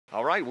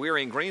All right, we're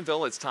in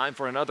Greenville. It's time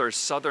for another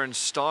Southern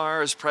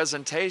Stars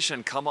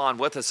presentation. Come on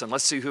with us and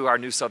let's see who our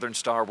new Southern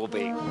Star will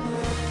be.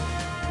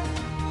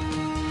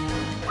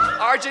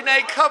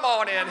 Arjenae, come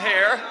on in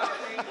here.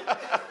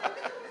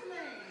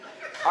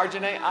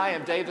 Arjenae, I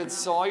am David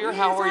Sawyer.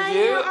 How are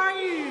you? How are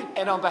you?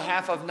 And on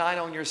behalf of Nine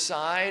on Your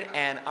Side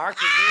and our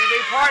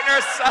community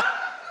partner,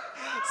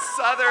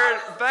 Southern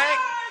Bank,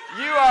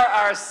 you are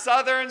our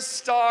Southern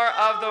Star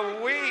of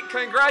the Week.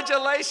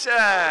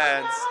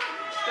 Congratulations.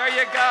 There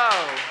you go.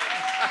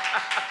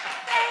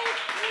 Thank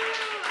you.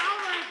 Oh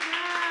my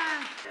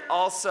God.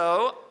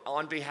 Also,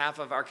 on behalf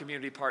of our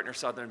community partner,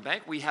 Southern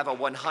Bank, we have a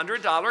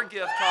 $100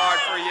 gift card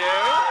for you.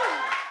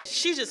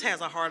 She just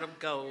has a heart of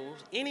gold.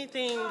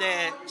 Anything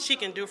that she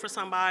can do for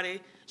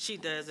somebody, she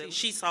does it.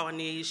 She saw a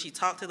need. She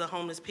talked to the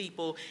homeless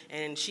people,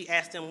 and she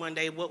asked them one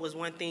day what was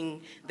one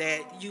thing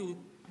that you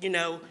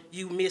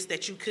missed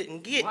that you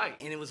couldn't get. Right.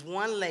 And it was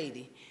one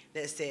lady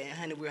that said,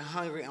 honey, we're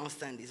hungry on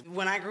Sundays.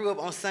 When I grew up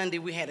on Sunday,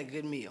 we had a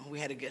good meal. We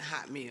had a good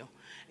hot meal.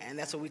 And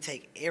that's what we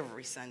take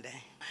every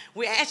Sunday.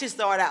 We actually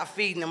started out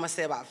feeding, I'm gonna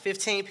say about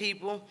 15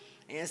 people.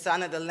 And so I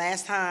know the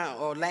last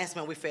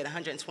month we fed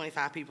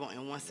 125 people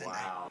in one Sunday.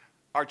 Wow.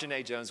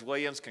 Arjenae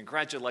Jones-Williams,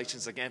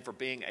 congratulations again for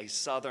being a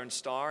Southern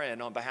Star.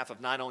 And on behalf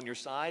of Nine on Your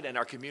Side and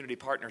our community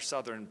partner,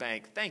 Southern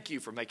Bank, thank you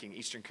for making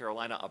Eastern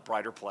Carolina a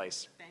brighter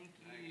place. Thank you.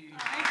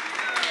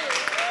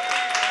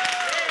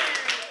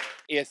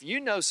 If you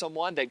know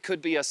someone that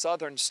could be a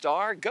Southern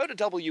Star, go to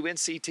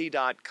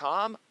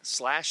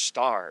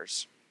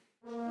WNCT.com/stars.